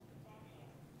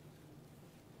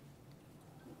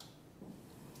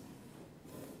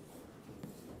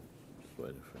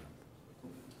for him.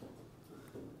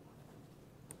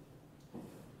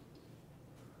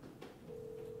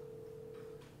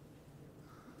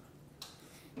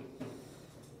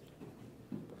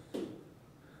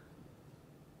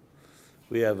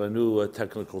 We have a new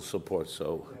technical support,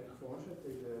 so. Yeah, if you want to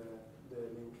take the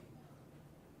link.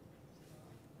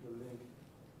 The link.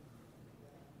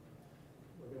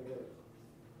 We're going to get it.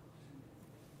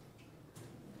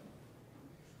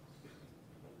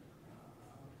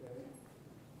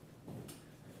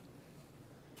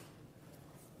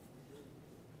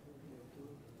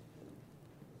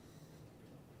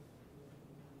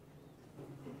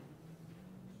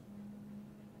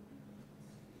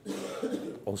 Okay.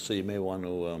 Also, you may want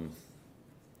to,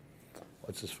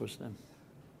 what's his first name?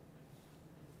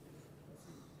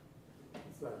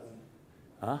 It's that one.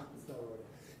 Huh? It's that one.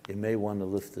 You may want to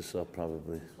lift this up,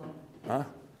 probably. This one? Huh?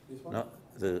 This one?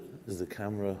 No, is the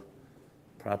camera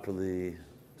properly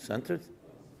centered?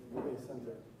 Okay,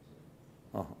 center.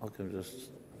 Oh, okay, just a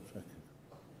second.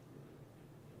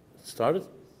 Started?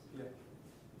 Yeah.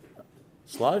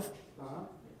 It's live? Uh-huh.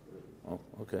 Oh,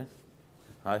 okay.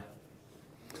 Hi.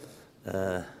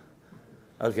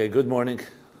 Okay, good morning.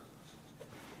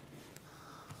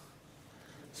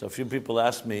 So a few people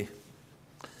asked me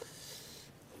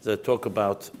to talk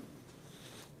about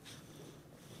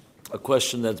a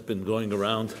question that's been going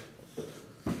around,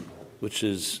 which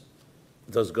is,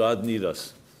 does God need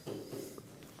us?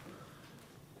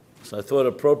 So I thought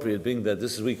appropriate, being that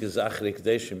this week is Achri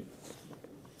Kdeshim,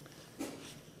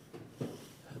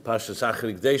 Pashas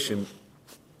Achri Kdeshim,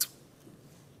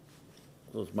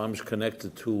 was mamish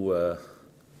connected to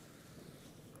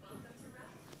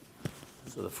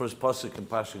so the first pasuk in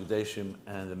Pasuk Deshim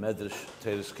and the Medrash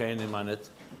Teres Kainim on it,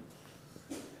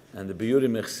 and the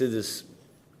Biyurim Echsidis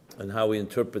and how we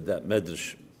interpret that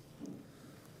Medrash.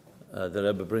 The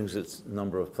Rebbe brings it a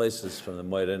number of places from the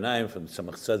Moed Einayim, from the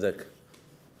Tzemach Tzedek.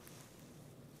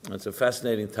 It's a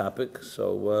fascinating topic,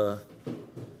 so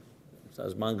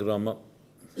Zman Grama.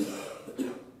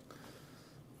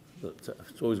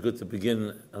 It's always good to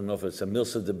begin. I don't know if it's a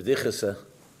milsa de b'dichasa,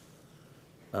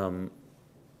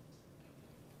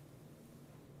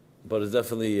 but it's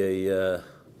definitely a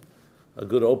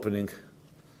good opening.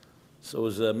 So it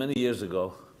was many years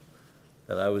ago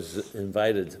that I was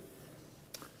invited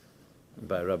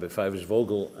by Rabbi Fivers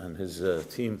Vogel and his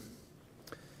team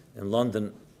in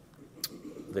London.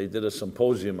 They did a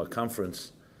symposium, a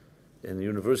conference in the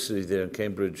university there in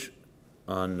Cambridge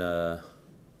on.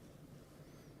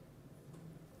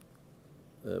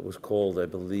 It was called, I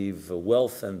believe,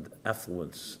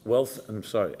 Affluence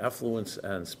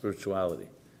and Spirituality.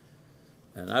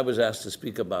 And I was asked to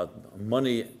speak about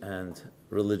money and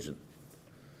religion.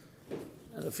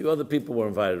 And a few other people were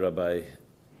invited, Rabbi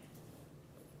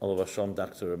Olav Hashem,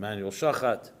 Dr. Emmanuel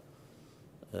Shachat.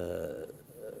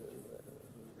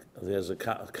 There's a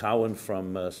Cowan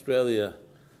from Australia,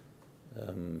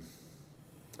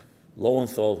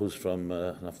 Lowenthal, who's from,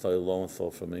 Naftali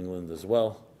Lowenthal from England as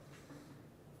well.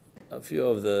 A few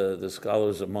of the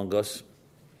scholars among us,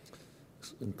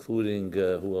 including,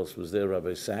 who else was there?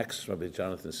 Rabbi Sachs, Rabbi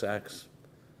Jonathan Sachs,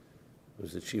 who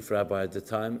was the chief rabbi at the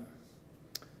time,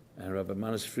 and Rabbi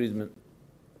Manis Friedman,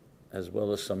 as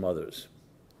well as some others.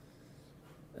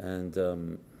 And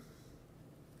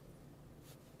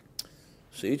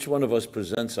so each one of us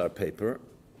presents our paper,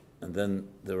 and then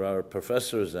there are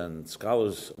professors and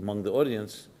scholars among the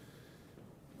audience,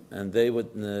 and they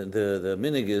would, the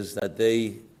minig is that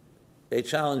they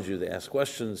challenge you, they ask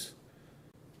questions,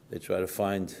 they try to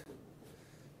find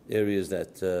areas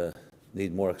that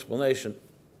need more explanation.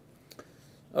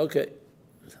 Okay,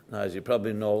 now as you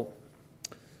probably know,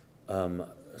 the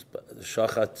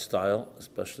Shachat style,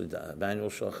 especially the Emmanuel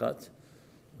Shachat,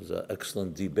 was an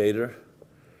excellent debater.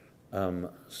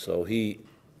 So he,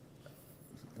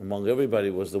 among everybody,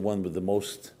 was the one with the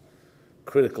most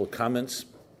critical comments.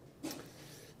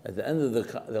 At the end of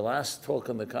the last talk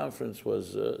on the conference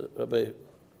was Rabbi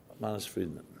Manis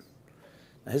Friedman.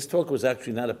 Now, his talk was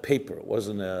actually not a paper; it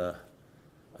wasn't a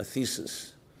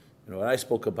thesis. You know, what I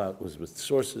spoke about was with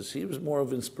sources. He was more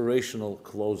of inspirational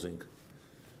closing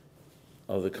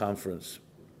of the conference.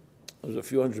 There was a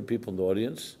few hundred people in the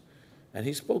audience, and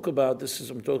he spoke about this.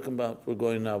 I'm talking about. We're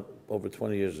going now over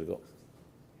 20 years ago,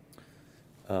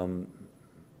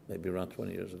 maybe around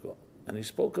 20 years ago. And he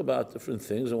spoke about different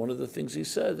things, and one of the things he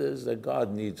said is that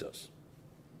God needs us.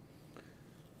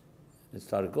 It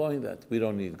started going that we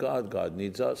don't need God, God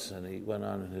needs us, and he went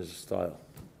on in his style.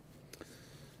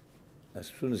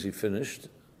 As soon as he finished,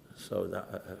 so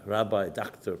the, Rabbi,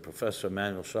 Dr., Professor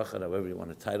Emmanuel Shachat, however you want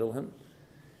to title him,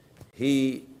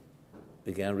 he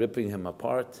began ripping him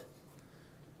apart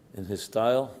in his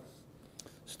style,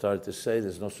 started to say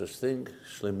there's no such thing.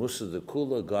 Shleimusa de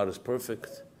kula, God is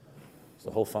perfect. It's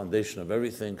the whole foundation of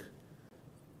everything.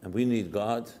 And we need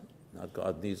God, not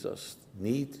God needs us.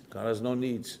 God has no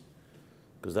needs,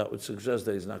 because that would suggest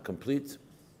that he's not complete.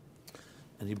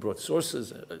 And he brought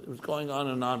sources. It was going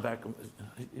on back.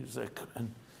 He was like,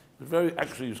 and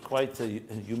it was quite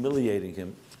humiliating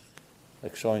him.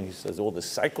 Like showing, he says, all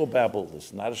this psychobabble,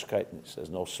 this narishkeit, and he says,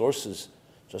 no sources,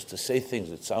 just to say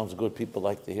things. It sounds good. People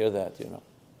like to hear that,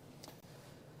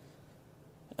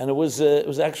 And it was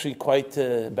actually quite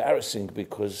embarrassing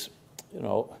because,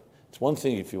 it's one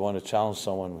thing if you want to challenge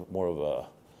someone with more of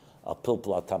a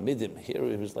pilpla tamidim. Here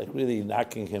he was like really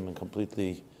knocking him and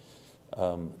completely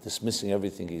dismissing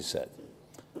everything he said.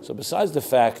 So besides the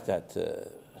fact that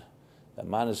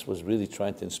Manis was really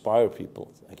trying to inspire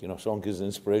people, like, someone gives an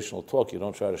inspirational talk, you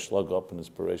don't try to slug up an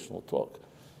inspirational talk.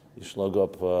 You slug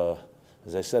up,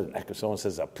 as I said, like if someone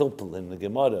says a pilpul in the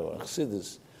Gemara or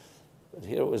Chassidus. But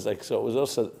here it was like, so it was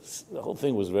also, the whole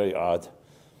thing was very odd.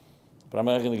 But I'm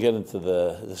not going to get into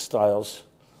the styles.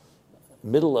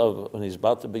 Middle of, when he's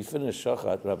about to be finished,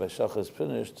 Shachat, Rabbi Shachat is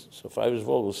finished, so Freiber's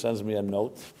Vogel sends me a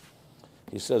note.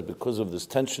 He says, because of this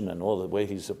tension and all the way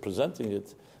he's presenting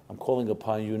it, I'm calling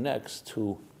upon you next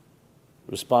to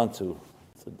respond to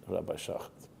Rabbi Shachat.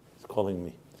 He's calling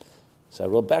me. So I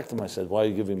wrote back to him, I said, why are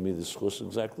you giving me this chus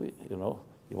exactly? You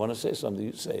want to say something,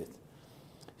 you say it.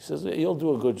 He says, you'll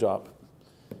do a good job.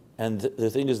 And the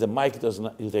thing is, the mic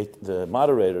doesn't, the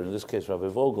moderator, in this case Rabbi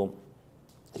Vogel,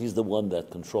 he's the one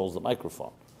that controls the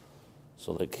microphone.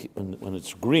 So like when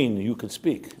it's green, you could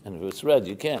speak, and if it's red,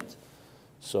 you can't.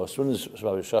 So as soon as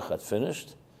Rabbi Shachat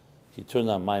finished, he turned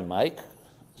on my mic,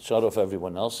 shut off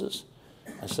everyone else's.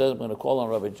 I said, I'm going to call on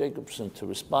Rabbi Jacobson to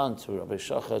respond to Rabbi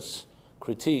Shachat's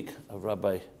critique of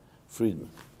Rabbi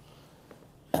Friedman.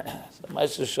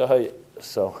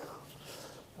 So,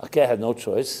 okay, I had no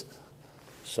choice.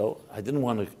 So I didn't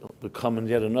want to become in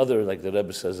yet another, like the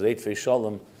Rebbe says, Reit Fe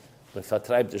Shalom,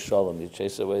 Lefatraib the Shalom, you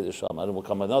chase away the Shalom. I didn't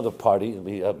become another party, and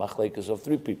be a machlekes of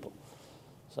 3 people.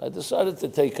 So I decided to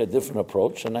take a different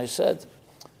approach, and I said,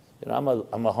 I'm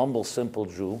a humble, simple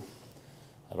Jew.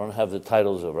 I don't have the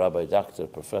titles of Rabbi Dr.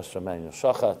 Professor Emmanuel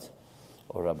Shachat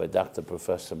or Rabbi Dr.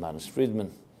 Professor Manis Friedman.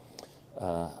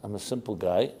 I'm a simple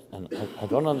guy, and I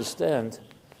don't understand.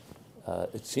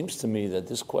 It seems to me that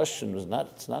this question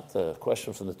it's not the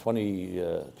question from the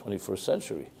 21st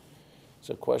century. It's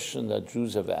a question that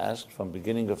Jews have asked from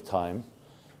beginning of time,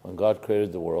 when God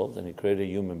created the world and he created a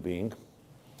human being.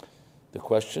 The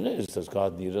question is, does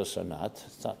God need us or not?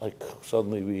 It's not like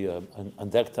suddenly we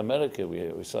undecked America,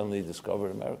 we suddenly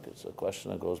discovered America. It's a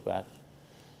question that goes back.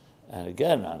 And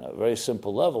again, on a very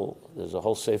simple level, there's a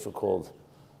whole sefer called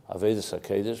Avedis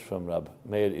HaKedesh from Rab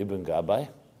Meir Ibn Gabbai,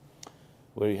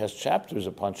 where he has chapters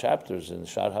upon chapters in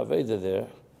Shar Haveda there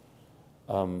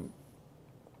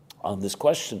on this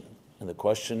question. And the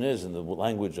question is, in the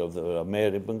language of the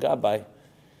Meir Ibn Gabbai,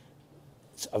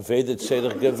 it's Aveda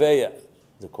Tzedek Geveya.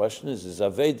 The question is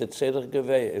Aveda Tzedek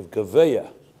Geveya? If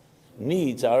Geveya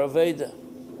needs our Aveda,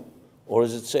 or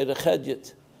is it Tzedek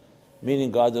Chedyet?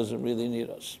 Meaning God doesn't really need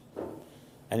us.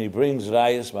 And he brings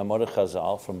Rayas Mamor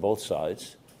Chazal from both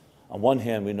sides. On one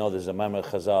hand, we know there's a Mamor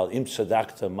Chazal, Im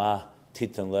Tzedakta Ma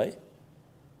Titan Le.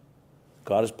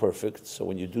 God is perfect, so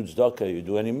when you do tzedakah, you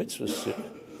do any mitzvahs,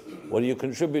 what are you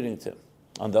contributing to?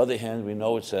 On the other hand, we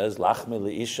know it says, Lachme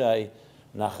le'ishai,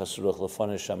 nachas ruch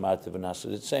lefonei shamarti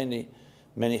v'nasar itzeni,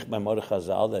 many Mamor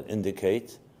Chazal that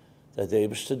indicate that the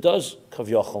Eibishter does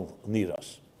kavyochel need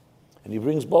us. And he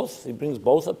brings both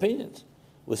opinions,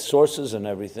 with sources and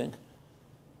everything.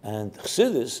 And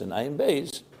Chassidus and Ayin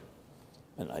Beis,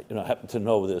 and I happen to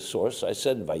know the source. I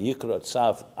said Vayikra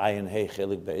Tzav Ayin Hei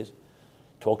Chelik Beis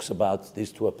talks about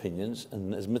these 2 opinions,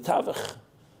 and is Metavach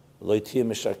Loitia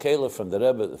Misharkela from the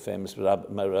Rebbe, the famous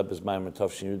Rebbe's Maimer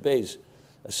Tovshin Yud Beis,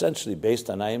 essentially based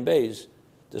on Ayin Beis,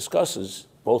 discusses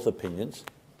both opinions.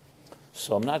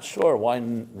 So I'm not sure why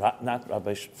not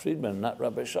Rabbi Friedman, not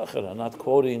Rabbi Shachat are not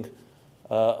quoting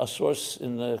a source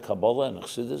in the Kabbalah and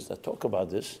Chassidus that talk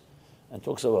about this, and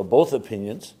talks about both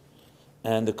opinions.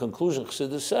 And the conclusion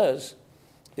Chassidus says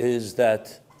is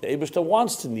that the Eibishter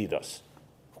wants to need us.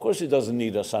 Of course he doesn't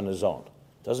need us on his own.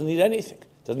 Doesn't need anything.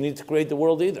 Doesn't need to create the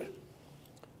world either.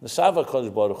 Nesava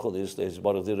Kodesh Baruch Hu is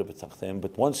Baruch Dira B'Tachteim,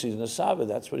 but once he's Nesava,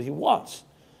 that's what he wants.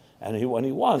 And when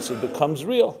he wants, it becomes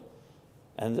real.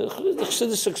 And the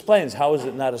Chassidus explains, how is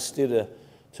it not a stira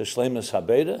to Shleimus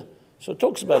HaBeida? So it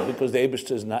talks about it because the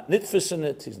Eibishter is not nitfis in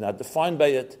it, he's not defined by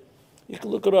it. You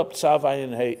can look it up, Tzav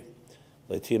Ayin Hei,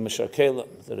 Leitia Misharkela,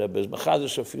 the Rebbe is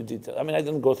Machadish a few details. I mean, I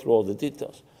didn't go through all the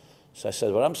details. So I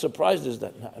said, what I'm surprised is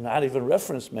that not even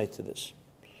reference made to this.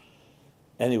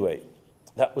 Anyway,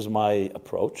 that was my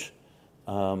approach.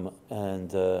 And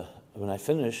when I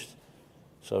finished,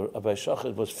 so Rabbi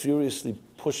Shachar was furiously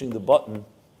pushing the button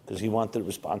because he wanted to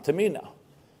respond to me now.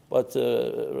 But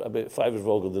Rabbi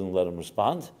Vogel didn't let him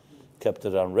respond, kept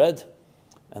it on red,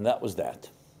 and that was that.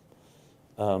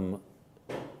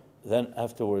 Then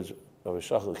afterwards, Rabbi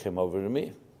Shachar came over to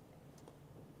me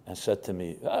and said to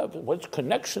me, what's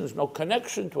connections? No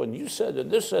connection to what you said and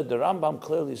this said. The Rambam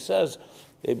clearly says,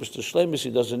 Eibishter Shleimus he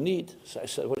doesn't need. So I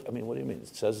said, what do you mean?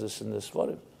 It says this in this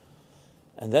Svarim.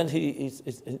 And then he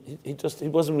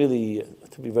wasn't really,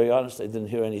 to be very honest, I didn't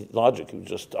hear any logic. He was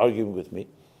just arguing with me.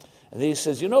 And then he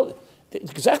says,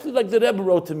 exactly like the Rebbe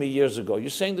wrote to me years ago, you're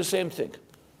saying the same thing.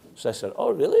 So I said,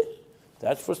 oh, really?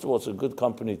 That, first of all, it's a good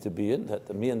company to be in,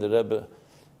 that me and the Rebbe,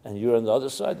 and you're on the other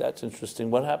side, that's interesting.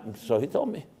 What happened? So he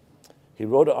told me. He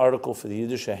wrote an article for the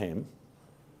Yiddish Haim.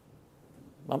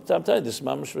 I'm telling you, this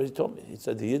Mamash, he told me. He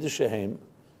said the Yiddish Haim,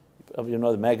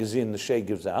 the magazine the Shea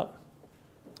gives out.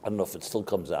 I don't know if it still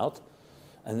comes out.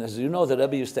 And as you know, the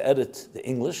Rebbe used to edit the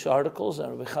English articles,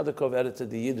 and Rabbi Chadakov edited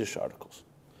the Yiddish articles.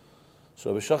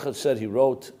 So Rabbi Shachar said he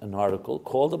wrote an article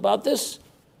called about this,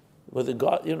 whether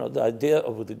God, the idea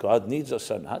of whether God needs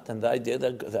us or not, and the idea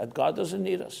that God doesn't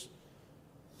need us.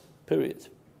 Period.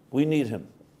 We need Him.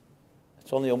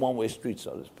 It's only a one-way street,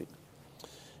 so to speak.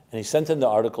 And he sent in the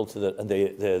article to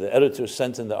the editor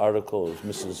sent in the article was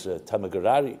Mrs.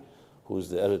 Tamagarari, who is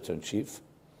the editor-in-chief.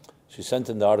 She sent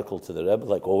in the article to the Rebbe,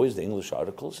 like always, the English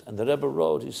articles, and the Rebbe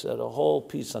wrote, he said, a whole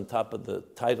piece on top of the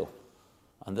title.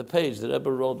 On the page, the Rebbe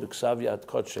wrote, B'ksaviyat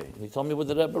Kodshe. And he told me what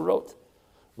the Rebbe wrote.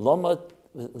 Lama,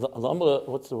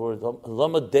 what's the word?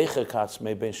 Lama dechakatz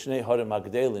me ben shnei harem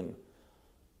agdelim,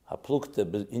 haplukte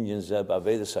b'inyan zeb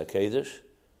avedas hakedesh.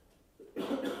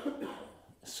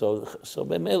 So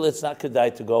B'mele, it's not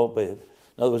kedai to go. But in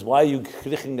other words, why are you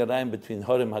kriching around between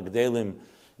harem hagdelim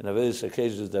and Avedis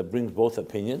occasions that brings both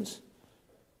opinions?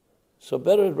 So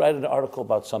better write an article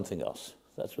about something else.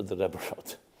 That's what the Rebbe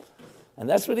wrote. And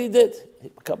that's what he did.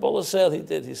 Kabbalah said he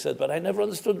did. He said, but I never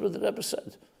understood what the Rebbe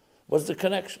said. What's the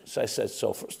connection? So I said,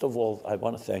 so first of all, I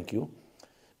want to thank you,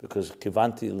 because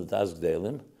kivanti l'daz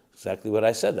gdelim, exactly what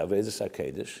I said, Avedis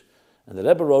HaKedesh. And the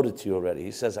Rebbe wrote it to you already.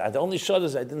 He says, the only shot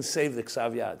is I didn't save the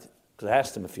Ksav Yad, because I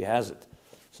asked him if he has it.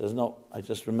 He says, no, I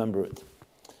just remember it.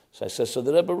 So I said, so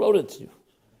the Rebbe wrote it to you.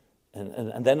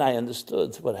 And then I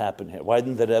understood what happened here. Why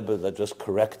didn't the Rebbe just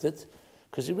correct it?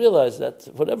 Because he realized that,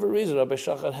 for whatever reason, Rabbi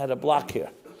Shachar had a block here.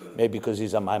 Maybe because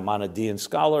he's a Maimonidean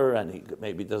scholar, and he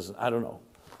maybe doesn't, I don't know.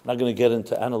 I'm not going to get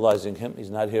into analyzing him. He's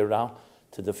not here now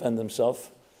to defend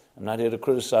himself. I'm not here to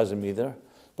criticize him either.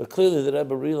 But clearly the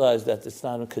Rebbe realized that it's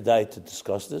not a kedai to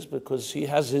discuss this, because he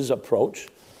has his approach.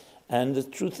 And the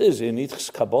truth is, you need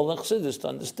Kabbalah and Chassidus to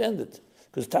understand it.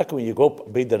 Because when you go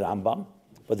by the Rambam,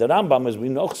 but the Rambam, as we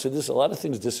know, Chassidus, a lot of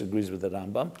things disagrees with the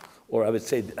Rambam, or I would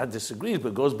say not disagrees,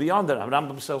 but goes beyond the Rambam.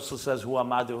 Rambam also says, Hu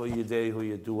Amadu, Hu Yidei,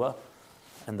 Hu Yedua,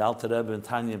 and the Alter Rebbe and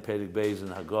Tanya and Perik Beis and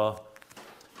Hagah,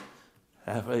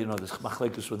 this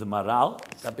machlekes with the Maral,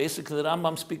 that basically the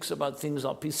Rambam speaks about things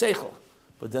al Piseichel.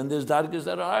 But then there's dargas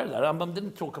that are higher. The Rambam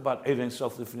didn't talk about Erein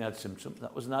Sof Lifnei Tzimtzum.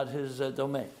 That was not his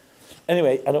domain.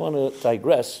 Anyway, I don't want to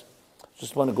digress.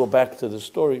 Just want to go back to the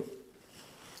story.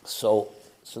 So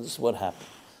this is what happened.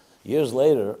 Years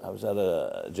later, I was at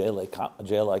a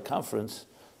JLI conference,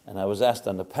 and I was asked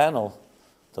on the panel,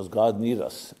 does God need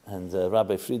us? And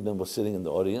Rabbi Friedman was sitting in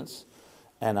the audience,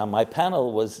 and on my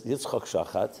panel was Yitzchak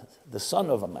Shachat, the son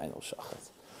of Emanuel Shachat.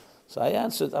 So I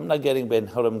answered, I'm not getting Ben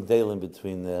Haram Gdelim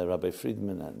between Rabbi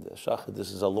Friedman and Shachat.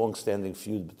 This is a long-standing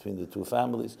feud between the two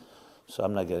families, so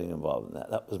I'm not getting involved in that.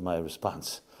 That was my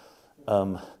response.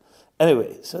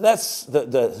 Anyway, so that's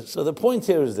so the point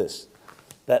here is this,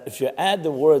 that if you add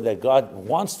the word that God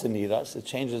wants to need us, it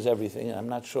changes everything. And I'm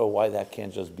not sure why that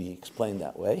can't just be explained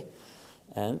that way.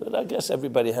 But I guess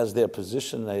everybody has their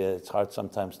position. It's hard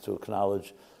sometimes to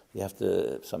acknowledge. You have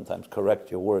to sometimes correct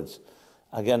your words.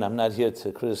 Again, I'm not here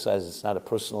to criticize. It's not a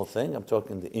personal thing. I'm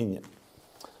talking the Inyan.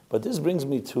 But this brings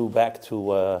me back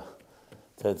to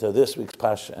this week's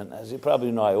Pasha. And as you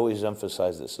probably know, I always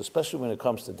emphasize this, especially when it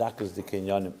comes to Dakas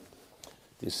Dikei,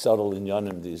 these subtle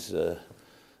Inyanim, these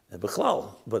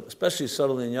Bechlal, but especially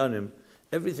subtle Inyanim,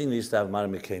 everything needs to have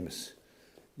Marim Mekamis.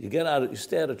 You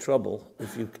stay out of trouble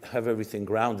if you have everything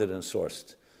grounded and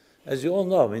sourced. As you all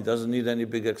know, it doesn't need any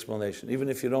big explanation. Even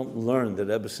if you don't learn the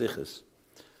Rebbe Sichos,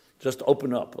 just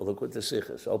open up, or look what the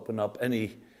Sichos, open up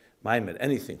any Maimed,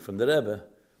 anything from the Rebbe.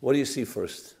 What do you see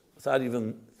first? Without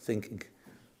even thinking.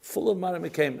 Full of Marim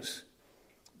Mekamis.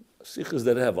 Sichos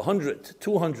that have 100,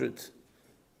 200,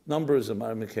 numbers of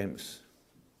Marmikamis.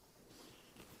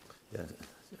 Yeah.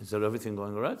 Is that everything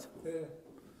going all right?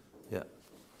 Yeah.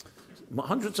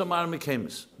 Hundreds of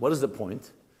Marmikamis. What is the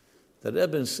point? The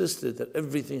Rebbe insisted that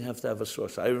everything have to have a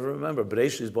source. I remember,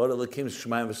 Bereshis, Bora Lakim,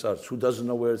 Shemayim V'Sarz. Who doesn't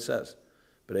know where it says?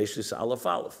 Bereshis, Aleph,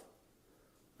 Aleph.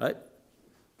 Right?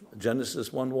 Genesis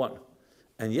 1:1.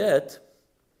 And yet,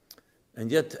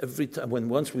 every time,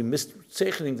 once we missed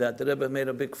zeichening that, the Rebbe made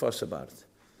a big fuss about it.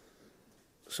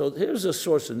 So here's a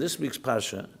source in this week's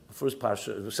Parsha,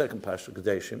 the second Parsha,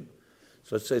 Kedeshim.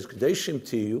 So it says, Kedeshim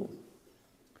Tiyu,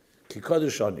 Ki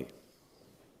Kodesh Ani.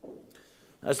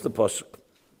 That's the pasuk.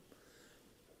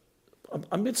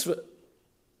 A mitzvah,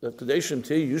 the Kedeshim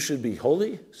Tiyu, you should be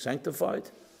holy, sanctified.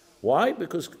 Why?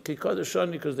 Because Ki Kodesh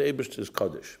Ani, because the Eibush is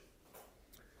Kodesh.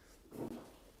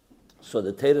 So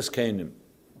the Teres Kainim,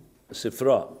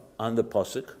 Sifra, on the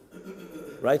pasuk,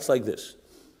 writes like this: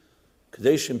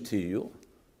 Kedeshim Tiyu.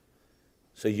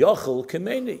 So Yochel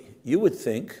Kemeni, you would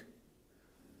think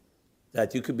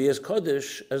that you could be as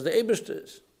Kodesh as the Eibush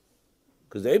is,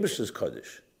 because the Eibush is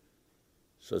Kodesh.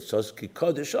 So it says Ki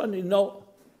Kodesh Ani. No,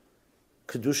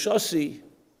 Kedushasi,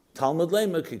 Talmud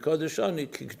Lema Ki Kodesh Ani,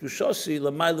 Ki Kedushasi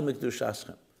L'mayla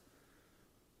Mikdushaschem.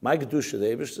 My Kedusha, the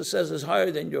Eibush says, is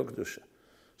higher than your Kedusha.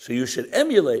 So you should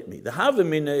emulate me. The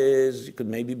Havamina is you could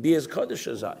maybe be as Kodesh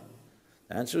as I.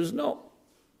 The answer is no.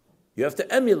 You have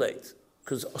to emulate,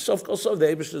 because also the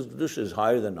Eibush's Kedusha is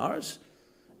higher than ours.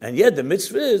 And yet the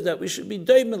mitzvah is that we should be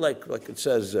daimon, like it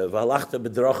says, V'alachta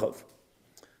b'drachav.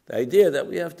 The idea that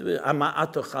we have to be,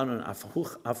 Ma'atu chanun,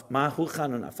 Ma'hu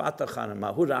chanun, Afata chanun,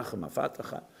 Ma'hu rachum,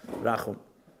 Afata rachum.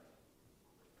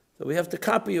 So we have to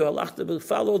copy you,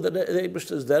 follow the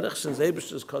Eibush's derech. Since the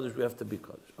Eibush's Kodesh, we have to be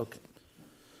Kodesh. Okay.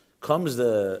 Comes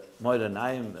the Moira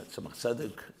Naim, Tzemach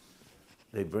Tzedek,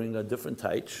 they bring a different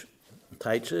taich.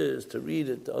 Taich is to read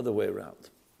it the other way around.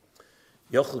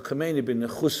 Yochel Kameni bin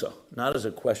Nechusa, not as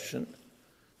a question,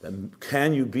 then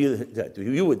can you be that?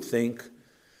 You would think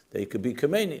that you could be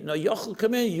Kameni. No, Yochel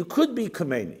Kameni, you could be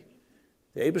Kameni.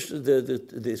 The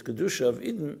Kedusha of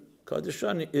Eden,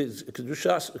 Kadeshani, is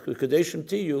Kadeshim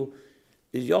Tiyu,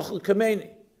 is Yochel Kameni.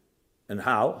 And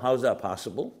how? How is that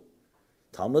possible?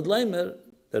 Talmud Leimer,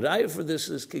 the raya for this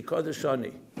is Ki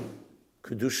Kadeshani.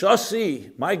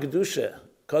 Kedushasi, my Kedusha,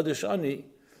 Kadeshani,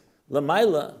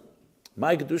 Lamaila,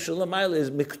 my Kedusha Lamaila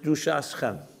is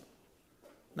Mikdushas.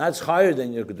 That's higher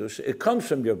than your Kedusha. It comes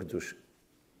from your Kedusha.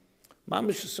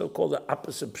 Mamish is so-called the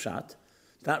opposite pshat.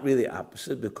 It's not really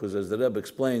opposite, because as the Rebbe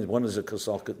explains, one is a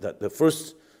kasalka, that the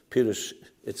first pirush,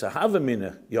 it's a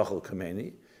havamina yochel kameni,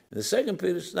 and the second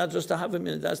pirush is not just a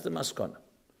havamina, that's the maskana.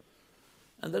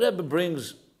 And the Rebbe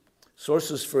brings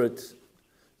sources for it,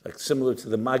 like similar to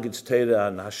the Magid's Teira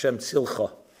and Hashem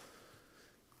Tzilcha,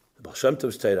 the Baal Shem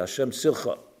Tov's Teira, Hashem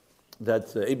Tzilcha,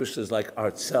 that the Eibush is like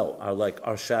our tzel, like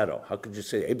our shadow. How could you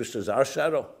say Eibush is our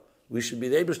shadow? We should be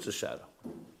the Eibush's shadow.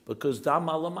 Because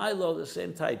Dama Lamailo, the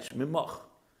same taich, Mimoch.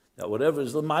 That whatever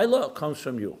is Lamailo comes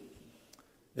from you.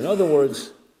 In other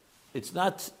words, it's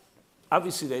not,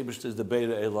 obviously the Eibush is the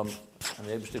Beta Elam, and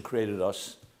the Eibush created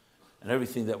us, and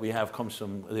everything that we have comes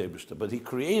from the Eibush. But he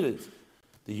created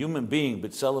the human being,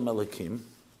 B'Tselem Elokim,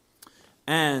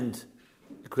 and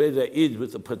he created an Id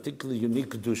with a particularly unique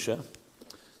Kedusha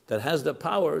that has the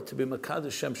power to be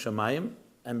Makadosh Shem Shamayim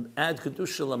and add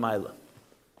Kedusha Lamaila.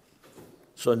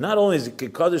 So not only is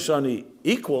Kedusha Ani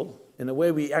equal, in a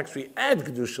way we actually add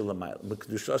Kedusha Lamaila.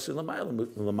 Kedusha Lamaila.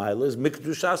 Lamaila is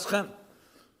Mikdushas Chem.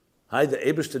 Hi, the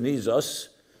Eibush needs us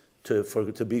to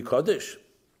be Kodesh.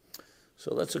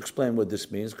 So let's explain what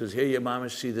this means, because here your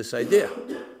mamish see this idea.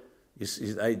 You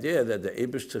see the idea that the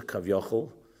Eibush to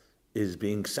Kavyochel is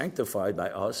being sanctified by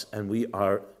us, and we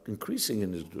are increasing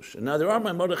in his Kedusha. Now there are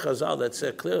Maimonides Chazal that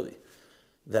say clearly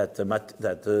that the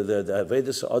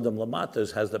Vedas Adam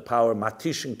Lamatas has the power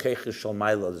Matishin Keiches Shal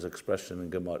Maila, there's an expression in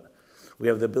Gemara. We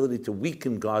have the ability to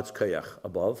weaken God's Koyach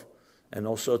above, and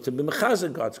also to be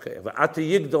Mechazer God's Koyach. V'ata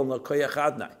Yigdol no Koyach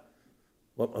Adnai.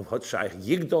 What Shaykh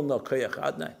Yigdol no Koyach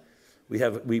Adnai?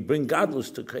 We bring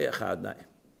Godless to Koyach Adnai.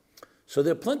 So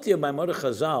there are plenty of Maimonides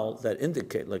Chazal that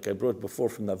indicate, like I brought before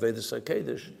from the Vedas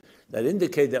HaKedesh, that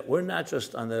indicate that we're not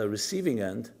just on the receiving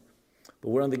end, but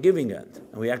we're on the giving end,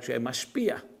 and we actually have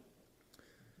mashpia. I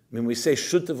mean, we say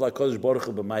shutiv lakodesh baruch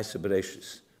hu b'maisa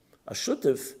bereshis. A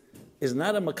shutiv is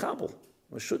not a makabel.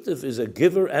 A shutiv is a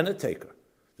giver and a taker.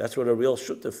 That's what a real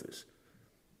shutiv is.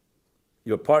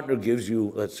 Your partner gives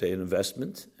you, let's say, an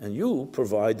investment, and you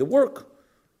provide the work,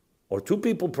 or two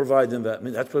people provide the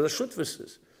investment. That's what a shutiv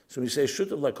is. So when we say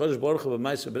shutiv lakodesh baruch hu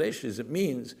b'maisa bereshis, it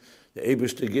means the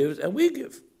Eibush gives and we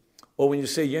give. Or when you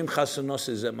say yem chasanos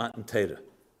is a matan teira.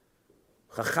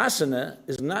 Chachasana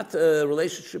is not a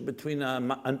relationship between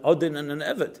an odin and an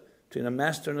eved, between a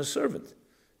master and a servant.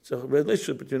 It's a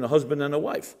relationship between a husband and a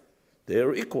wife. They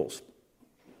are equals.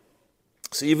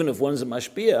 So even if one's a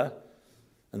mashpia,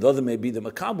 and the other may be the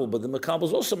makabel, but the makabel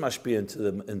is also mashpia into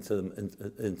the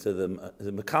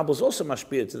makabel is also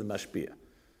mashpia to the mashpia.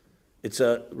 It's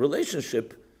a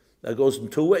relationship that goes in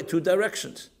two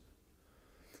directions.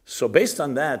 So based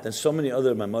on that, and so many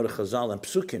other Maimar Chazal and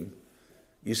Psukim,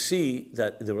 you see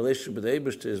that the relationship with the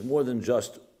Eibishter is more than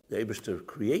just the Eibishter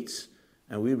creates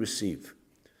and we receive.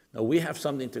 Now we have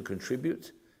something to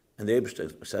contribute, and the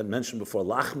Eibishter, as I mentioned before,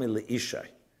 lachme leishai.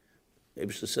 The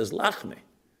Eibishter says lachme.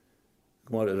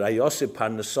 Rayose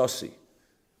parnasosi.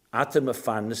 Atem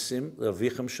afarnasim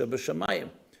levicham shebashamayim.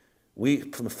 We,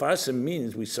 from farsim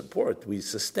means we support, we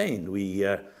sustain, we,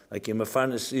 like in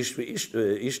mafarnas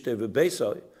ishte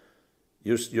v'beisai,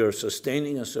 you're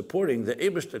sustaining and supporting the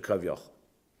Eibishter Kavyoch.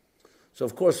 So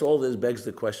of course all this begs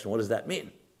the question, what does that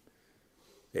mean?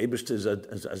 The Eibishter is,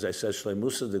 as I said,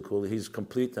 Shleimusa Dekul, he's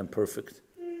complete and perfect.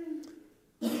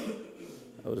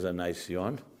 That was a nice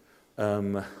yawn.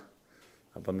 Hope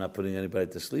I'm not putting anybody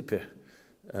to sleep here.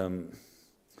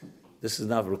 This is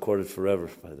not recorded forever,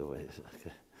 by the way.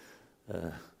 Okay.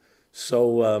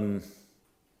 So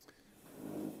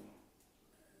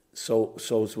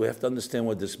we have to understand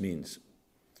what this means.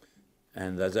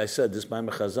 And as I said, this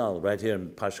Maimar Chazal right here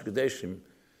in Parsha Kedeshim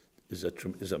is a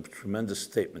tremendous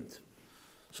statement.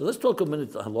 So let's talk a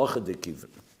minute halacha dikiv.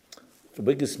 The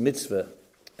biggest mitzvah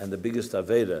and the biggest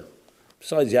aveda,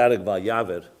 besides Yarek Val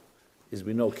Yaver, is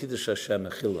we know Kiddush Hashem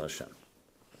and Chil Hashem.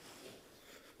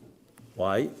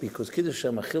 Why? Because Kiddush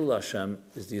Hashem and Chil Hashem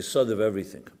is the yesod of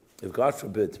everything. If God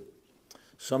forbid,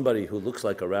 somebody who looks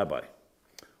like a rabbi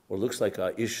or looks like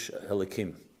a ish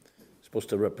helikim, supposed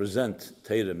to represent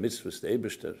Torah, mitzvahs, the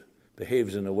Eibishter,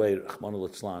 behaves in a way, Rachmana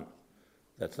litzlan,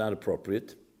 that's not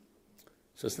appropriate.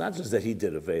 So it's not just that he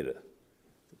did a Veda.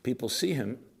 People see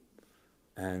him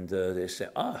and they say,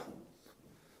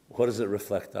 what does it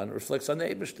reflect on? It reflects on the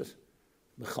Eibishter.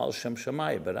 B'chal Shem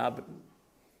Shammai, Barabim.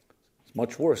 It's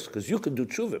much worse, because you can do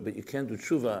tshuva, but you can't do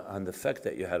tshuva on the effect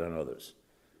that you had on others.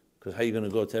 Because how are you going to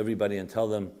go to everybody and tell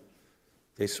them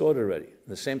they saw it already? And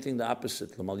the same thing, the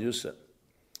opposite, Lamal Yusa.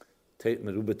 If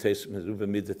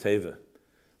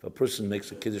a person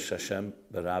makes a Kiddush Hashem,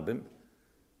 Barabim,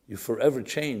 you forever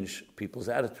change people's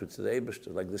attitude to the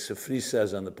Eibishter. Like the Sifri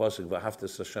says on the Pasuk,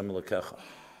 V'haftas Hashem Elokecha.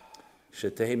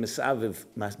 Shetehi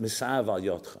misav al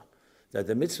yotcha. That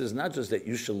the mitzvah is not just that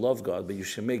you should love God, but you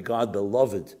should make God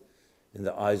beloved in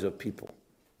the eyes of people.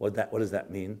 What does that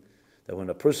mean? That when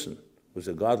a person who's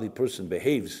a godly person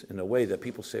behaves in a way that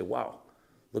people say, wow,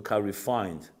 look how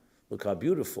refined, look how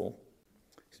beautiful,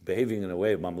 he's behaving in a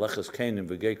way of Mamlechas Kainim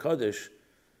V'gei Kodesh,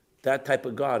 that type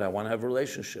of God I want to have a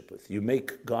relationship with. You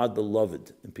make God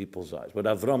beloved in people's eyes. What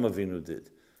Avram Avinu did.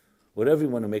 What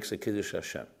everyone who makes a Kiddush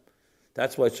Hashem.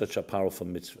 That's why it's such a powerful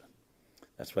mitzvah.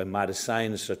 That's why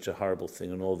Madasayin is such a horrible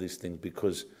thing and all these things,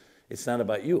 because it's not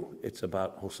about you. It's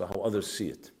about also how others see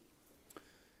it.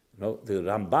 You know, the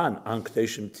Ramban, An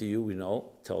Kedeshim to you, we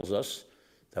know, tells us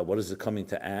that what is it coming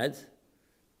to add?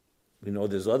 We know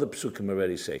there's other psukim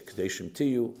already say, Kedeshim to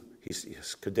you, he's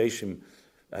Kedeshim,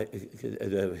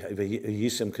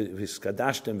 Yisem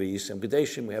Kadashtem, Yisem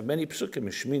Kedeshim. We have many psukim,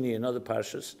 Shmini and other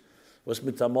parshas. What's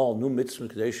mitamal, new mitzvah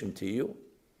Kedeshim to you?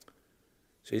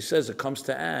 So he says it comes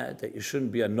to add that you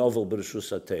shouldn't be a novel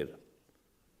b'reshus HaTorah.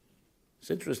 It's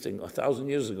interesting, 1,000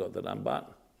 years ago, the Ramban,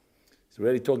 he's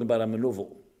already talking about a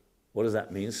manuval. What does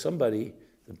that mean? Somebody,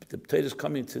 the Torah is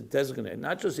coming to designate,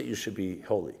 not just that you should be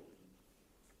holy.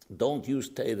 Don't use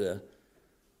Torah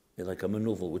like a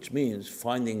manuval, which means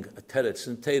finding a teretz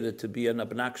in Torah to be an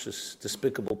obnoxious,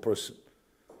 despicable person.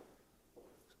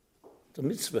 It's a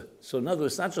mitzvah. So in other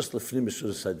words, it's not just lefnim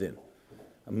b'shus hadin.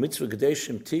 A mitzvah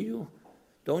gedeshim tiyu.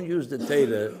 Don't use the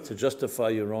Torah to justify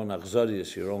your own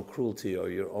achzarius, your own cruelty, or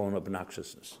your own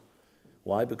obnoxiousness.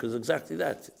 Why? Because exactly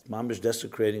that. It's mamish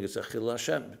desecrating its achil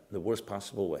Hashem, the worst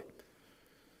possible way.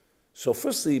 So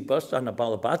firstly, but on a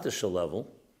balabatisha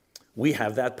level, we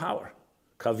have that power.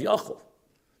 Kavyachol.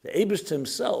 The Eibishter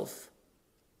himself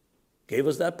gave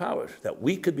us that power, that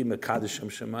we could be Mekadosh Shem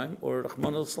Shemaim, or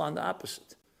Rachmana litzlan, the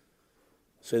opposite.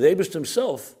 So the Eibishter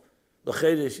himself, the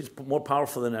Chedesh, is more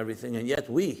powerful than everything, and yet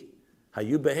we, how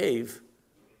you behave,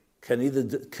 can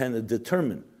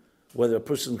determine whether a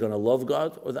person is going to love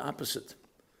God or the opposite.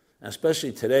 And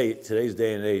especially today's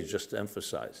day and age, just to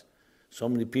emphasize, so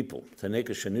many people, Taneka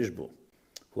Shenishbu,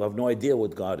 who have no idea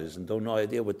what God is and don't know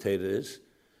idea what Torah is.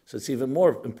 So it's even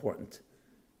more important,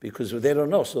 because they don't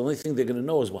know. So the only thing they're going to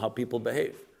know is how people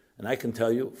behave. And I can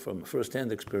tell you from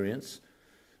first-hand experience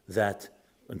that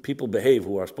when people behave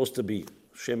who are supposed to be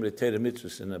Shem Re'Teira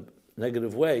Mitzvahs in a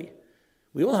negative way,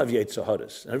 we all have Yetzer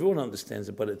Haras, and everyone understands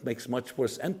it, but it makes much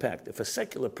worse impact. If a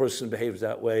secular person behaves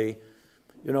that way,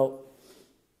 and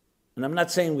I'm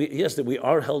not saying that we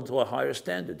are held to a higher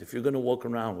standard. If you're going to walk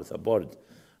around with a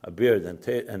beard and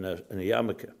a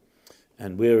yarmulke,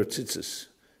 and wear tzitzis,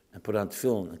 and put on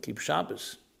tefillin, and keep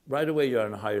Shabbos, right away you're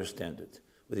on a higher standard,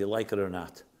 whether you like it or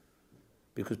not.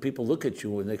 Because people look at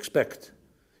you and expect.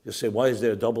 You'll say, why is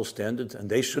there a double standard? And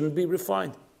they shouldn't be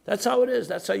refined. That's how it is.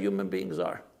 That's how human beings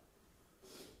are.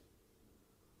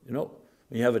 When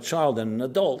you have a child and an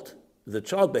adult, the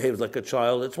child behaves like a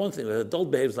child, it's one thing. If an adult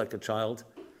behaves like a child,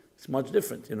 it's much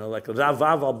different. Like a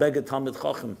Ravav al Beged Talmid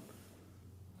Chacham.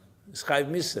 It's Chayv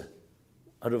Misa.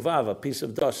 A Ravav, a piece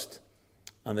of dust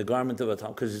on the garment of a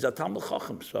Talmid, because he's a Talmid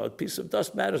Chacham, so a piece of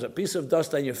dust matters. A piece of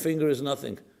dust on your finger is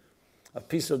nothing. A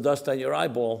piece of dust on your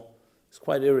eyeball is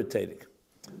quite irritating.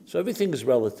 So everything is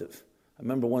relative. I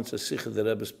remember once a Sikha that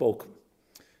Rebbe spoke.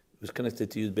 It was connected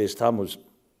to Yud Beis Tammuz.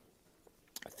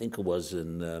 I think it was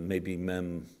in maybe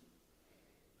Mem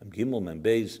Gimel, Mem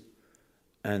Beis.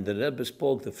 And the Rebbe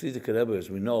spoke, the Frierdiker Rebbe,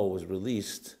 as we know, was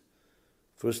released.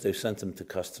 First they sent him to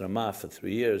Kostroma for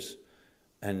 3 years.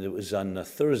 And it was on a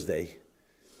Thursday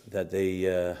that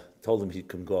they told him he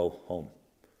could go home.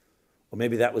 Or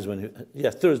maybe that was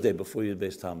Thursday before Yud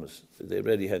Beis Tammuz. They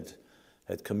already had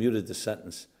commuted the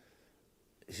sentence.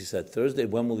 He said, Thursday,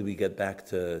 when will we get back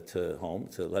to home,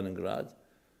 to Leningrad?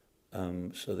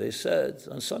 So they said,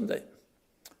 on Sunday,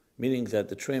 meaning that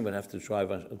the train would have to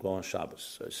go on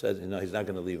Shabbos. So he said, he's not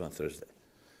going to leave on Thursday.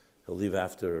 He'll leave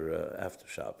after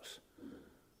Shabbos.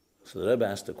 So the Rebbe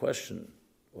asked the question,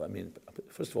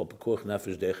 first of all, Pekuach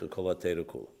Nefesh Decha Kol HaTeira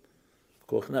Kula.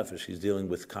 Pekuach Nefesh, he's dealing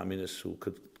with communists who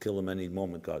could kill him any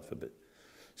moment, God forbid.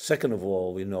 Second of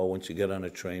all, we know once you get on a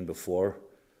train before,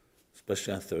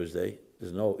 especially on Thursday,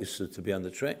 there's no issue to be on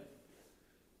the train.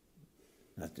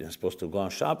 You're supposed to go on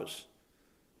Shabbos.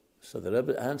 So the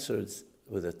Rebbe answered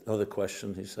with another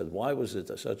question. He said, why was it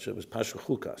it was Pasha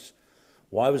Chukas.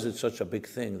 Why was it such a big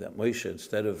thing that Moshe,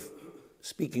 instead of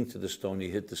speaking to the stone, he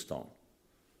hit the stone?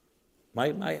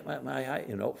 What's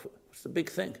the big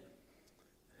thing?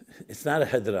 It's not a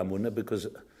Heder Amunah, because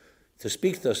to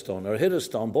speak to a stone or hit a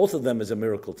stone, both of them is a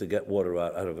miracle to get water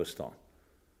out of a stone.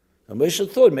 And Moshe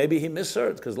thought maybe he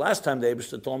misheard, because last time the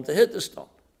Eibishter told him to hit the stone.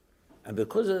 And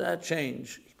because of that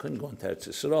change, he couldn't go into Eretz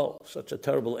Yisrael, such a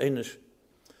terrible Einish.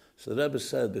 So the Rebbe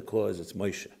said, because it's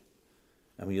Moshe.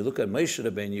 And when you look at Moshe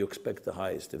Rabbeinu, you expect the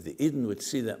highest. If the Eden would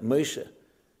see that Moshe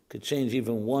could change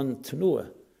even one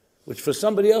tenuah, which for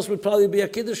somebody else would probably be a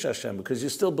Kiddush Hashem, because you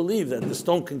still believe that the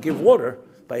stone can give water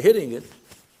by hitting it.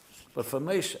 But for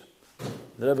Moshe,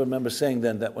 the Rebbe remember saying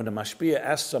then that when a Mashpia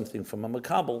asks something from a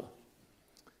Makabel,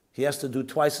 he has to do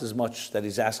twice as much that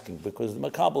he's asking, because the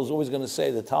Makabel is always going to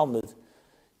say, the Talmud,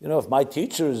 if my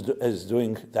teacher is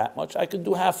doing that much, I can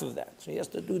do half of that. So he has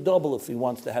to do double if he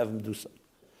wants to have him do something.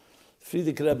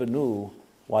 Frierdiker Rebbe knew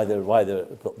why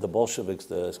the Bolsheviks,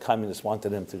 the communists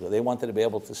wanted him to go. They wanted to be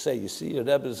able to say, you see, your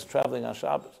Rebbe is traveling on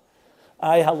Shabbos.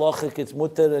 Halachic, it's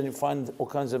mutter, and you find all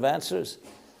kinds of answers.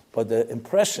 But the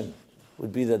impression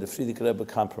would be that the Frierdiker Rebbe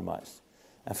compromised.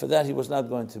 And for that, he was not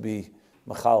going to be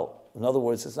machal. In other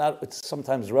words, it's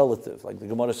sometimes relative. Like the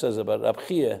Gemara says about Rab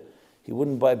Chia, he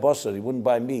wouldn't buy basar, he wouldn't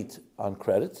buy meat on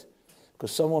credit,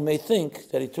 because someone may think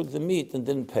that he took the meat and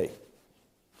didn't pay.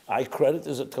 Credit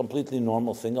is a completely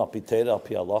normal thing, al pi teira, al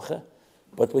pi halacha.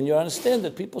 But when you understand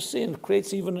that people see, and it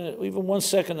creates even 1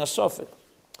 second a suffix.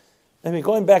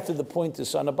 Going back to the point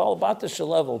is, on a Baal Batisha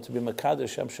level, to be Mekadesh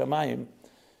Shem Shamayim,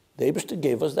 the Eibishter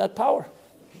gave us that power.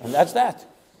 And that's that.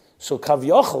 So Kav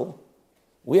Yochel,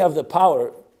 we have the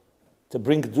power to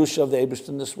bring Kedusha of the Eibishter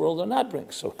in this world or not bring.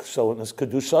 So in this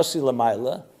Kedushasi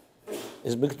Lamaila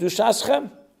is Mekdushas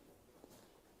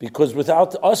Because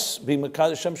without us being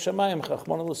Mekadesh Shem Shamayim,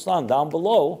 Chachman al-Islam, down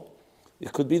below,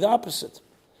 it could be the opposite.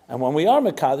 And when we are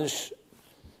Mekadesh,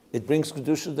 it brings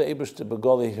Kedusha of the Eibishter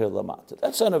Begoli here Lamata.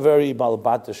 That's on a very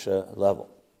Malabatisha level.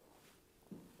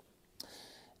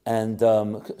 And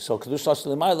so Kedushas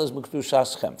Lamaila is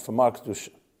Mekdushas Chem, from our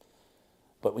Kedusha.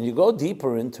 But when you go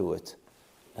deeper into it,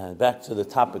 and back to the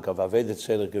topic of Avedet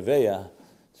Seler Geveya,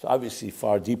 it's obviously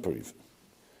far deeper even.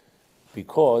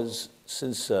 Because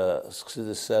since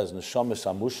Chassidus says Neshamis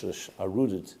HaMushrash are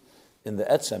rooted in the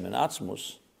Etzem and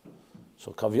Atzmus,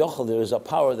 so Kav Yochel, there is a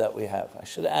power that we have. I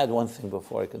should add one thing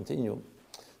before I continue.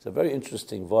 It's a very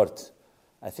interesting vort.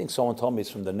 I think someone told me it's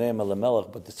from the Ne'em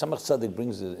Elimelech, but the Tzemach Tzedek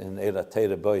brings it in Eira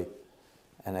Teira Boi,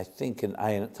 and I think in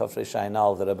Tafresh Ayin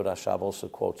Al, the Rebbe Rashab also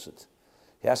quotes it.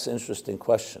 He asks an interesting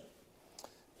question.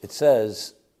 It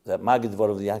says that Magid Dvar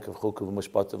of the Yankov Chukav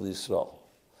Mishpat of Yisrael.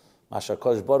 Masha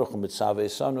Kodesh Baruch Hu Mitzvah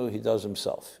Esanu, he does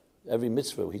himself. Every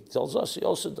mitzvah he tells us, he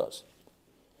also does.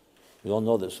 We all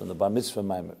know this from the Bar Mitzvah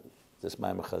Maimer, this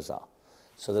Maimer Chazal.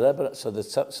 So the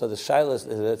Shaila,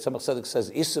 the Tzemach Tzedek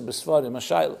says, Isa b'Sfarim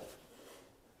HaShaila.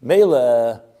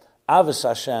 Mele Avos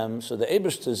Hashem, so the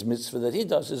Ebershter's mitzvah that he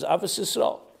does is Avos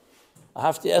Yisrael.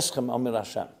 Ahavti Eschem Amir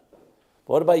Hashem.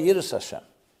 But what about Yiras Hashem?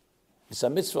 It's a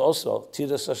mitzvah also,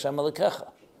 Tiras Hashem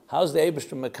Alekecha. How's the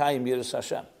Ebershter Mekayim Yiras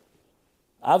Hashem?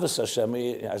 Avos Hashem,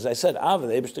 as I said, Ava,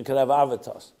 the Ebershter could have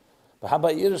Avatas. But how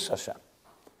about Yiras Hashem?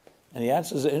 And he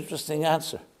answers an interesting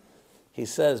answer. He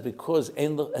says, because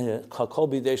Kol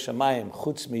Bidei Shamayim,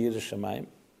 Chutz Mi Yiras Shamayim,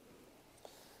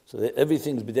 so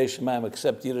everything's Bidei Shamayim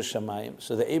except Yiras Shamayim.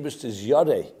 So the Ebershter is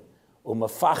Yareh,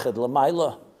 Umafached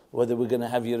L'mayla, whether we're going to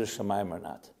have Yiras Shamayim or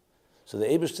not. So the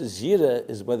Ebershter's Yirah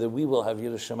is whether we will have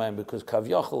Yiras Shamayim, because Kav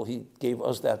Yochel, he gave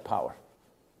us that power.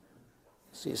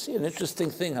 So you see an interesting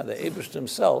thing, how the Ebershter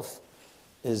himself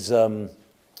is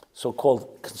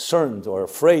so-called concerned or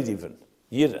afraid even,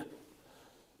 Yirah.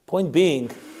 Point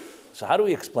being, so how do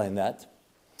we explain that?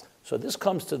 So this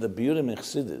comes to the Biurim and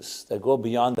Chassidus that go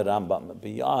beyond the Rambam,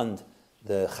 beyond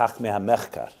the Chachmei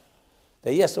HaMechkar.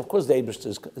 That yes, of course the Ebershter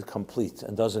is complete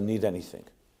and doesn't need anything.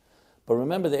 But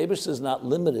remember, the Ebershter is not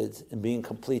limited in being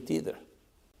complete either.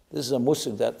 This is a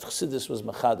musig that Chassidus was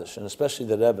machadash, and especially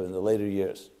the Rebbe in the later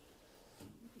years.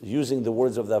 Using the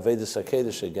words of the Avedis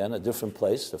HaKedesh again, a different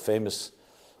place, the famous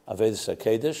Avedis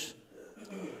HaKedesh,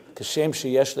 Kashem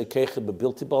sheyesh lekeche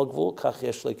bebilti bal gvul, kach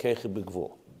yesh lekeche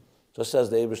begvul. Just as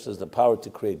the Ebershter has the power to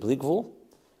create bli gvul,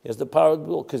 he has the power of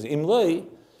gvul. Because imloi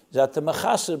zat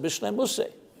mechaser b'shnei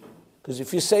musei. Because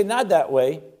if you say not that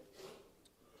way,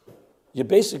 you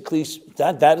basically,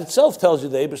 that itself tells you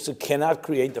the Ebershter cannot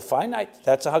create the finite.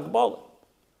 That's a Hagbalah.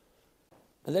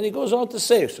 And then he goes on to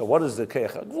say, so what is the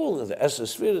Keich HaGvul, the Eser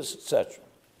Spheres, etc.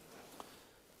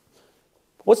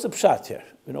 What's the pshat here?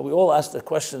 You know, we all ask the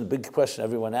question, the big question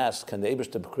everyone asks, can the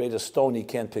Ebershter create a stone he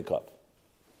can't pick up?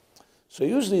 So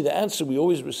usually the answer we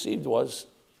always received was,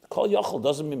 Kol Yachol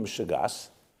doesn't mean Meshagas.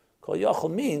 Kol Yachol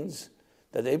means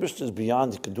that the Ebershter is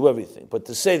beyond, he can do everything. But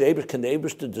to say, can the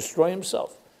Ebershter destroy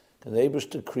himself? Can the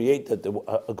Ebershter create a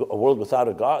world without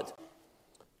a God?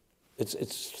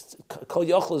 It's Kol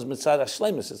Yochel is Mitzad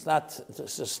HaShlemus.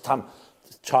 It's just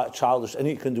childish, and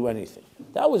he can do anything.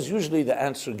 That was usually the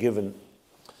answer given.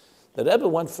 The Rebbe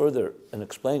went further in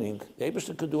explaining, the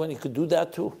Ebershter could do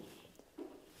that too.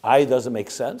 Doesn't make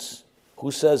sense.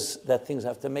 Who says that things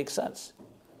have to make sense?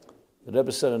 The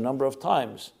Rebbe said a number of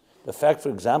times, the fact, for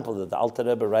example, that the Alter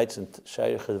Rebbe writes in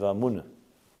Shayach V'Amunah,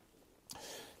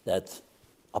 that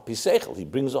Apisechel, he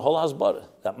brings a whole hasbara,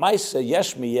 that Maisa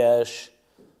yesh mi yesh,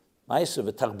 Maisa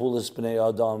v'tachbulas b'nei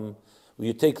adam, where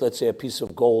you take, let's say, a piece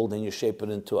of gold and you shape it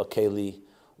into a keli,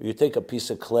 or you take a piece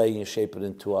of clay and you shape it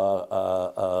into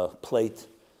a plate.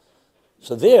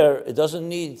 So there, it doesn't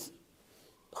need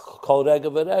kol rega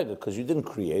v'rega, because you didn't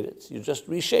create it, you just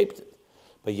reshaped it.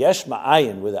 But yesh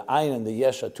ma'ayin, where the ayin and the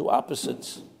yesh are two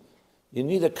opposites, you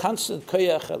need a constant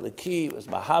koyach aliki, was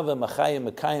mahava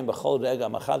machayim mekayim b'chol rega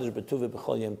machadish betuvi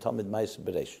b'chol yem tamid ma'is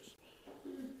bereshus.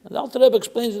 And the Alter Rebbe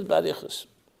explains it barichus.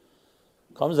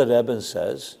 Comes the Rebbe and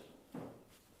says,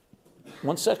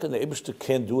 1 second, the Ebershter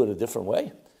can't do it a different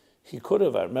way. He could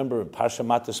have. I remember in Parsha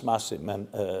Matas Maseh,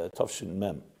 Tavshin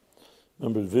Mem.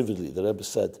 Remember vividly, the Rebbe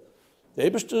said, the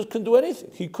Ebershter can do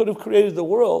anything. He could have created the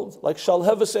world like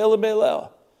Shalhevas Elam Eleh,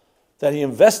 that he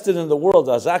invested in the world,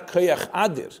 Azak Koyach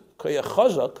Adir, Koyach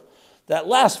Chazak, that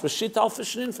lasts for Shit Al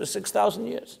Fishnin for 6,000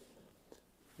 years.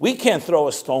 We can't throw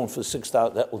a stone for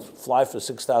 6,000 that will fly for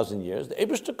 6,000 years. The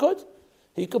Ebershter could.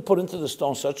 He could put into the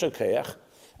stone such a Koyach,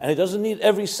 and he doesn't need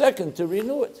every second to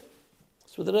renew it.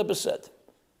 That's what the Rebbe said.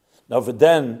 Now, for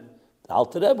then, the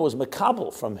Alter Rebbe was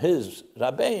Mekabel from his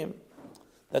Rabbeim.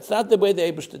 That's not the way the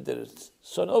Ebershter did it.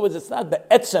 So in other words, it's not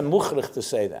be'etzem muchrich to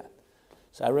say that.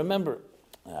 So I remember,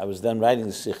 I was then writing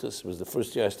the Sichos. It was the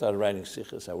first year I started writing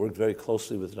Sichos. I worked very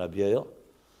closely with Rabbi Yael.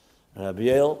 And Rabbi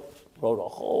Yael wrote a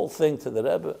whole thing to the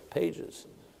Rebbe, pages.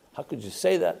 How could you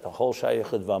say that? The whole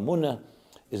Shayachid V'Amunah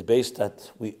is based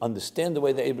that we understand the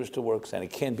way the Ebershter works, and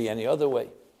it can't be any other way.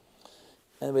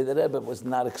 Anyway, the Rebbe was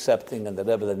not accepting, and the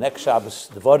Rebbe, the next Shabbos,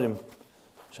 Devarim,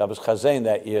 Shabbos Chazain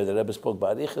that year, the Rebbe spoke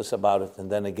Barichas about it, and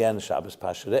then again, Shabbos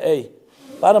Pashrei.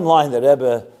 Bottom line, the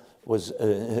Rebbe was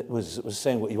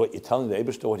saying, what you're telling the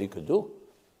Ebershter what he could do?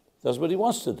 Does what he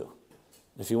wants to do.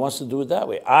 If he wants to do it that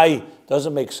way.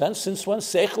 Doesn't make sense. Since when?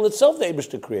 Seichel itself the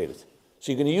Ebershter created.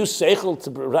 So you're going to use Seichel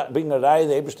to bring a raya,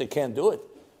 the Ebershter can't do it.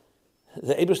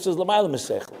 The Ebershter is L'mayla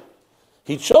Seichel.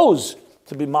 He chose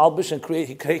to be Malbish and create.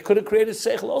 He could have created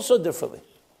Seichel also differently.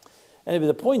 Anyway,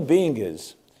 the point being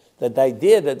is that the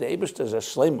idea that the Eibishter is a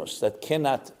shleimus, that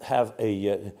cannot have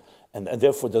and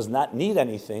therefore does not need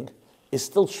anything, is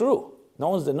still true. No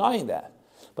one's denying that.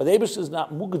 But the Eibishter is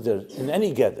not mugder in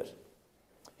any gather.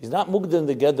 He's not mugder in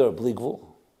the gather of bligvul.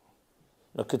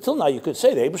 Until now, you could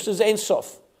say the Eibishter is Ein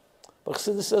Sof. But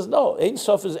Chassidus says, no, Ein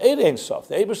Sof is Ein Sof.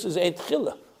 The Eibishter is Ein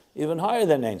Tchila, even higher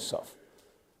than Ein Sof.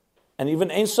 And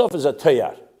even Ein Sof is a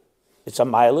Tayar. It's a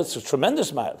mile, it's a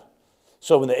tremendous mile.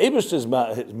 So when the Eibishter is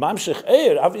Mamshech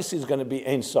Eir, obviously it's going to be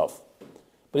Ein Sof.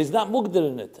 But he's not mugder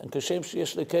in it. And Kashem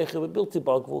Sheyesh Lekeche Bebilti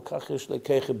Bagvul, Kach Yesh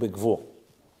Lekeche Begvul.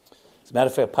 As a matter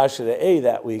of fact, Parsha A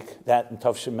that week, that in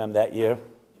Tov Shemem that year,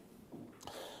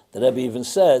 the Rebbe even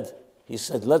said, he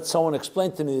said, let someone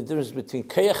explain to me the difference between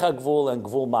Keach HaGvul and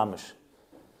Gvul Mamish.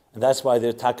 And that's why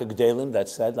they're Taka Gdelim that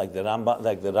said, like the Rambam,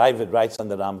 like the Ravid writes on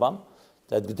the Rambam,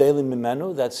 that Gdelim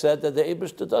Mimenu, that said that the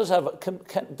Eibishter does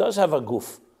have a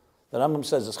guf. The Rambam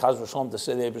says it's Chaz v'Shalom to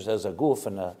say the Eibishter has a guf,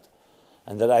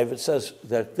 and the Ravid says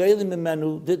that Gdelim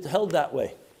Mimenu held that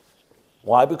way.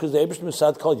 Why? Because the Eibishter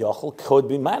Misad Kol Yochel could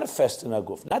be manifest in a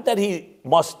guf. Not that he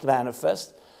must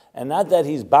manifest, and not that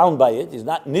he's bound by it, he's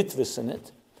not nitvis in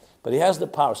it, but he has the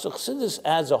power. So Chassidus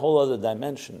adds a whole other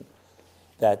dimension,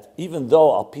 that even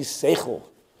though al pi seichel,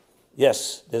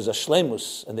 yes, there's a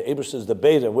shlemus, and the Eibishter is the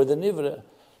beta, we're the nivra,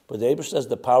 but the Eibishter has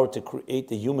the power to create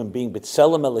the human being,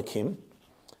 b'tselem elikim,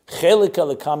 chelik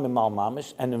elikam imal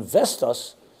mamish, and invest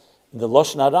us in the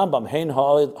Lashon HaRambam, hein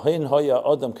hoya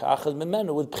odam ka'achad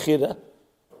mimenu, with b'chira.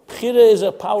 B'chira is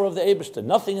a power of the Eibishter.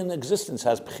 Nothing in existence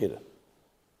has b'chira.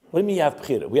 What do you mean you have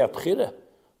b'chira? We have b'chira.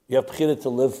 You have b'chira to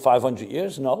live 500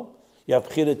 years? No. You have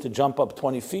b'chira to jump up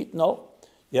 20 feet? No.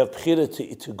 You have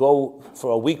b'chira to go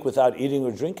for a week without eating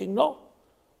or drinking? No.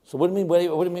 So what do you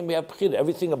mean we have b'chira?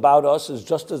 Everything about us is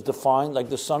just as defined like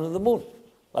the sun and the moon,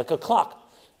 like a clock.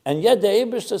 And yet the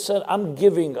Eibishter said, I'm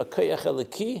giving a koyach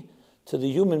eliki to the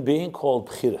human being called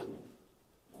b'chira.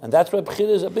 And that's why b'chira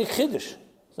is a big chiddush.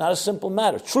 It's not a simple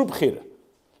matter. True b'chira.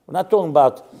 We're not talking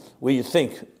about where you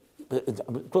think. We're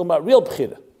talking about real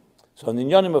b'chira. So in the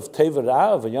yonim of teva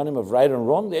ra, of a yonim of right and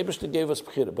wrong, the Eibishter gave us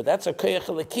b'chira. But that's a koyach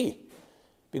eliki.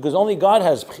 Because only God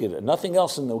has b'chira, nothing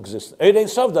else in the existence. Eid Ein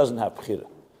Sof doesn't have b'chira.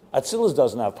 Atzilus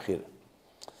doesn't have b'chira.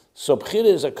 So b'chira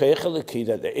is a koyach eliki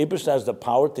that the Eibishter has the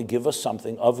power to give us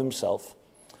something of himself.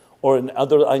 Or in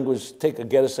other language, take a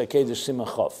Geras HaKedesh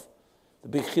Simachov, the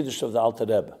big chiddush of the Alter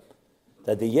Rebbe,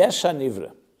 that the Yesh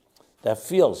HaNivra, that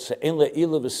feels, that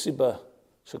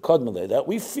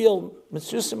we feel,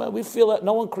 we feel that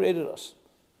no one created us.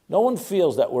 No one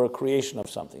feels that we're a creation of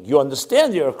something. You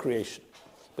understand you're a creation.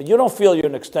 But you don't feel you're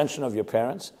an extension of your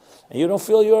parents, and you don't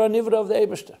feel you're a nivra of the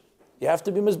Eibishter. You have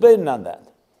to be misbeiden on that.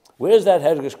 Where does that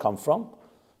hergish come from?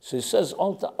 So he says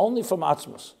only from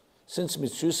Atzmus. Since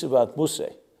Mitzusi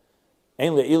v'Atmusei,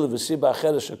 ein le'ila v'siba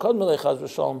acheres shekod melech chaz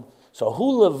v'sholom. So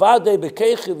hu levade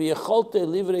b'keichi v'yecholte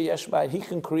livre yesh b'ayit. He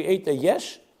can create a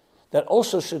yesh that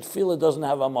also should feel it doesn't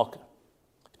have a mocker.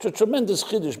 It's a tremendous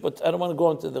chiddush, but I don't want to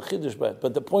go into the chiddush.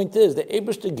 But the point is, the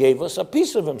Eibishter gave us a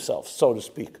piece of himself, so to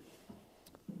speak.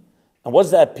 And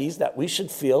what's that piece? That we should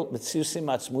feel Mitzusi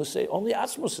Matzmuse. Only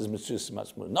Atzmus is Mitzusi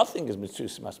Matzmuse. Nothing is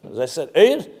Mitzusi Matzmuse. As I said,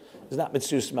 Eir is not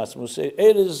Mitzusi Matzmuse.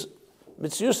 Eir is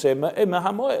Mitzusi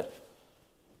Mehamoyer.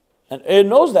 And Eir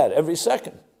knows that every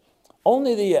second.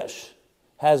 Only the Yesh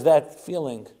has that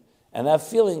feeling. And that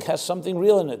feeling has something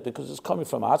real in it because it's coming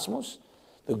from Atzmus.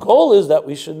 The goal is that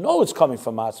we should know it's coming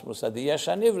from Atzmus. That the Yesh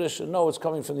HaNivra should know it's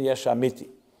coming from the Yesh HaMiti.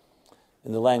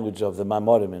 In the language of the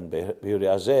Mamorim in Be'uri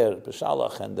Azer,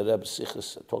 B'Shalach, and the Rebbe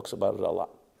Sichos talks about it a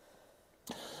lot.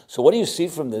 So what do you see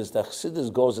from this? That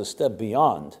Chassidus goes a step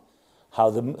beyond how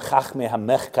the Chachmei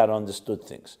HaMechkar understood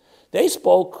things. They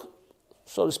spoke,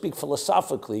 so to speak,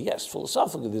 philosophically. Yes,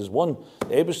 philosophically, there's one,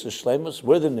 the Eibishter Shleimus,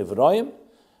 we're the Nivroim,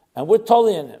 and we're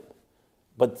totally in him.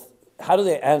 But how do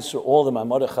they answer all the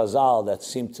Mamorei Chazal that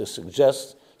seem to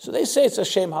suggest? So they say it's a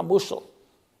Shem HaMushal.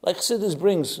 Like Chassidus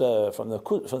brings from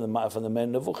the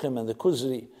Men Nevuchim and the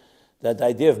Kuzri, that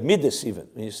idea of midas even.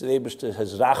 When you say the Eibishter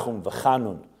has rachum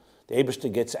v'chanun, the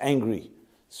Eibishter gets angry.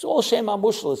 It's all Shem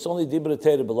HaMushal, it's only Dibra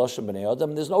Teira B'Loshem B'nei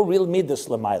Adam. There's no real midas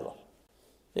l'mayla.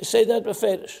 They say that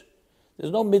b'ferish.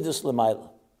 There's no midas l'mayla.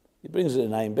 He brings it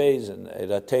in Ayin Beis and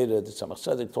Eira Teira, the Tzemach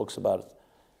Tzedek talks about it.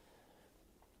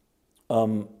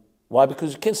 Why?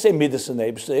 Because you can't say midas in the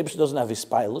Eibishter. The Eibishter doesn't have his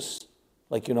spilus.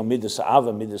 Like, midas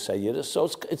ha'ava, midas ha'yiras. So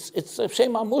it's a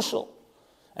Shem HaMushal.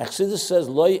 And Chassidus says,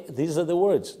 these are the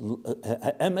words,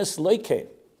 emes loikein.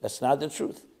 That's not the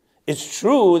truth. It's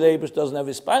true that Eibishter doesn't have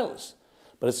his spilus.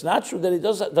 But it's not true that he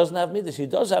doesn't have midas. He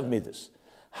does have midas.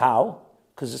 How?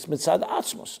 Because it's mitzad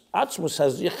atzmus. Atzmus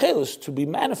has the yechelis to be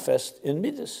manifest in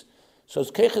midas. So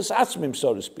it's keches atzmim,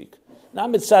 so to speak. Not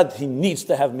mitzad, he needs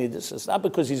to have midas. It's not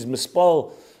because he's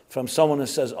mispal from someone who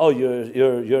says, oh,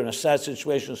 you're in a sad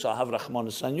situation, so I'll have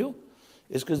rachmanis on you.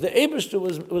 It's because the Eibishter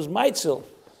was maitzil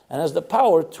and has the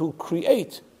power to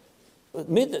create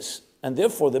midas. And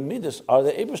therefore the midas are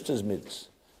the Eibishter's midas.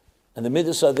 And the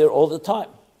midas are there all the time.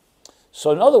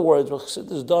 So in other words, what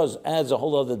Chassidus does adds a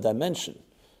whole other dimension,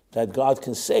 that God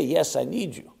can say, yes, I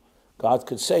need you. God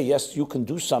could say, yes, you can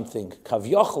do something,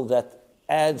 kavyochel, that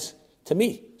adds to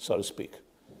me, so to speak.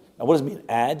 Now what does it mean,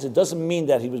 adds? It doesn't mean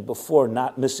that he was before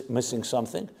not missing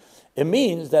something. It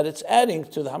means that it's adding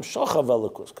to the hamshacha of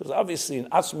elikus, because obviously in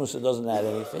atzmus it doesn't add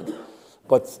anything.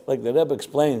 But like the Rebbe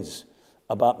explains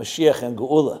about Mashiach and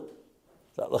Geula,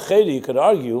 that l'chayri, you could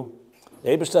argue, the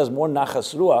Eibishter has more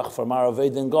nachas ruach from our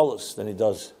Aved and Golus than he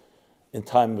does in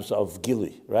times of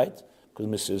Gili, right? Because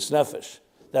Mesiras Nefesh.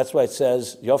 That's why it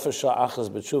says, Yofer shah achas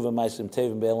b'tshuva maisim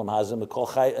tevim be'elam hazem kol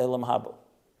chay elam habo.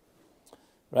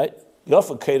 Right?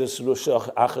 Yofer kedas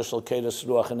ruach achas shel kedas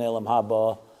ruach and elam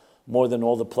haba more than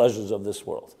all the pleasures of this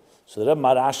world. So the Rebbe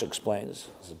Marash explains,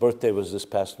 his birthday was this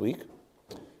past week,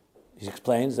 he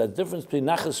explains that the difference between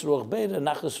nachas ruach beida and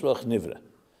nachas ruach nivra.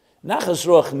 Nachas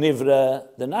ruach nivra,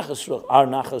 the nachas ruach, our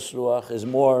nachas ruach is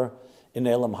more in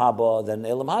elam haba than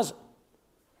elam hazem.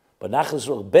 But nachas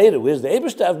ruach beida, where's the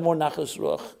Eibishter to have more nachas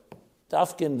ruach?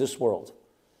 Dafkin in this world.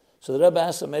 So the Rebbe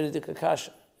asked a Meridik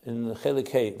Akasha in the Chelik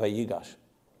Hey Vayigash.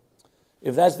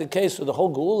 If that's the case, so the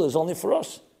whole Geula is only for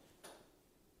us.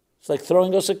 It's like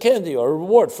throwing us a candy or a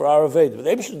reward for our Aveda. But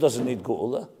the Eibishter doesn't need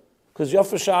Geula. Because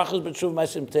Yofer Shachas B'tshuv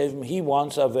Maisim Tevim, he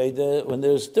wants Aveda when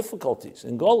there's difficulties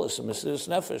in Golus and Mesiras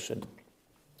Nefesh. And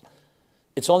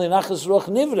it's only Nachas Ruach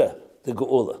Nivra, the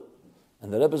Geula.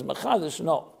 And the Rebbe's Machadish,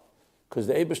 no. Because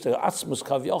the Eibishter Atzmus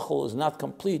Kav Yochel is not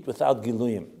complete without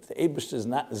Giluyim. The Eibishter is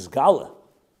not Zgala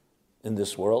in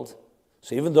this world.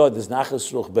 So even though there's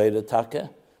Nachas Ruach Beida Take,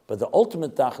 but the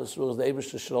ultimate Nachas Ruach, the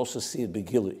Eibishter should also see it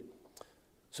Begili.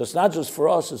 So it's not just for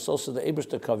us, it's also the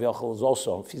Eibishter Kav Yochel is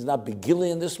also. If he's not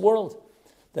Begili in this world,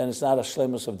 then it's not a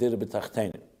Shlemus of Dira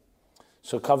B'Tachtenim.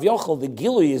 So Kav Yochel, the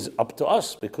Gili is up to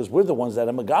us, because we're the ones that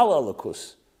are Megala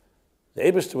Elikus. The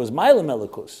Eibishter was Mailam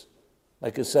Elikus.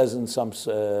 Like it says in some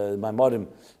Maimorim,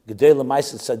 Gedela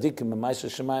Maiset Tzadikim and Maiset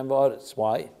Shemayim V'Aretz.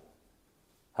 Why?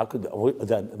 How could the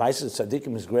Maiset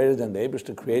Tzadikim is greater than the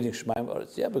Eibishter creating Shemayim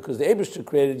V'Aretz? Yeah, because the Eibishter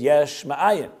created Yesh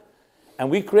Ma'ayin,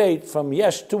 and we create from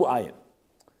Yesh to Ayin.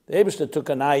 The Eibishter took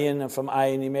an Ayin, and from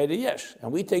Ayin he made a Yesh,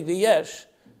 and we take the Yesh,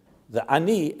 the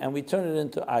Ani, and we turn it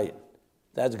into Ayin.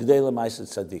 That's Gedela Maiset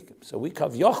Tzadikim. So we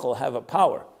Kav Yochel have a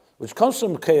power which comes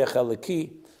from Keach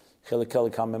Eliki, in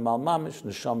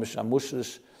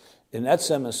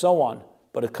Etzem and so on,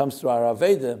 but it comes through our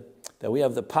Aveda that we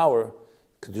have the power,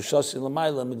 and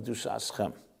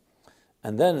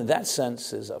then in that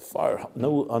sense is a far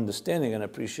new understanding and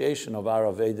appreciation of our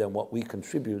Aveda and what we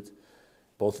contribute,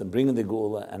 both in bringing the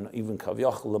Geula and even Kav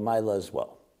Yochel L'mayla as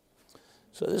well.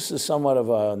 So this is somewhat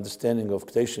of an understanding of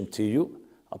K'teshim Tiyu,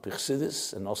 Al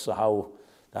Chassidus, and also how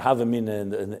the Havamina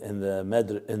in the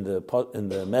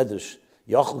Medrash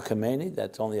Yochel Kameni,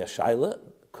 that's only a Shaila,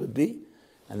 could be.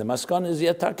 And the Maskana is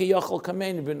Yataki Yochel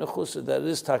Kameni B'Nechusa, that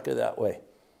is Taka that way.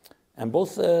 And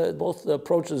both the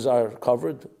approaches are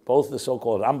covered, both the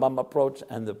so-called Rambam approach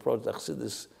and the approach that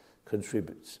Chassidus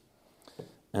contributes.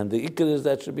 And the Ikar is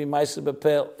that should be Maisa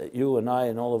B'Pel, that you and I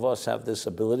and all of us have this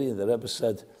ability. And the Rebbe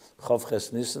said, Chav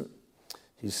Ches Nissen,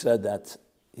 he said that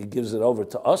he gives it over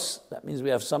to us. That means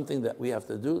we have something that we have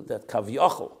to do, that Kav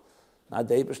Yochel, not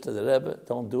the Eibishter, the Rebbe,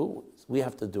 don't do. We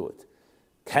have to do it.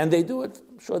 Can they do it?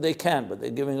 I'm sure they can, but they're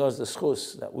giving us the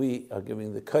schus that we are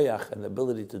giving the koyach and the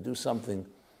ability to do something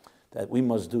that we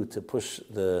must do to push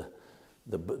to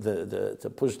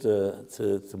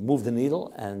move the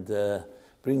needle and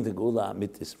bring the Geula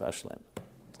Amitis Vashlem.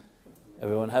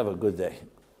 Everyone have a good day.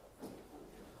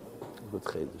 Good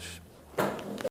Chedesh.